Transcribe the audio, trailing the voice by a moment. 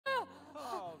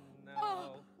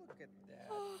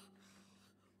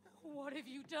have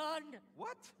you done?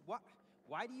 What? What?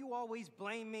 Why do you always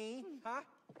blame me, huh?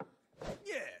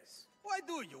 Yes. Why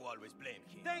do you always blame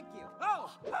him? Thank you.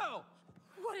 Oh! Oh!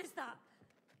 What is that?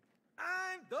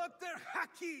 I'm Dr.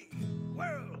 Haki,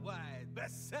 worldwide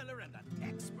bestseller and an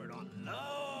expert on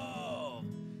love.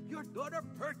 Your daughter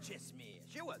purchased me.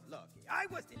 She was lucky. I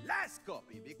was the last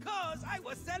copy because I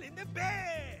was selling the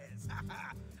best.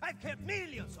 I've helped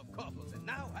millions of couples, and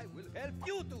now I will help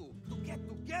you to get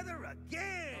together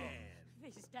again.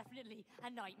 This is definitely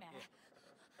a nightmare.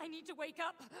 I need to wake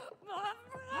up.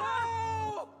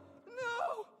 No!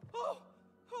 No! Oh!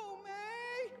 Oh,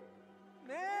 May!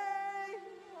 May!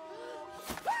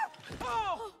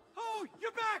 Oh! Oh!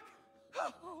 You're back!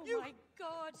 Oh my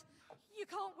God! You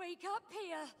can't wake up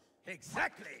here.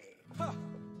 Exactly.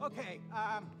 Okay,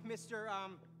 Mr.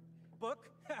 Book.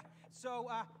 So,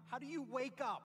 how do you wake up?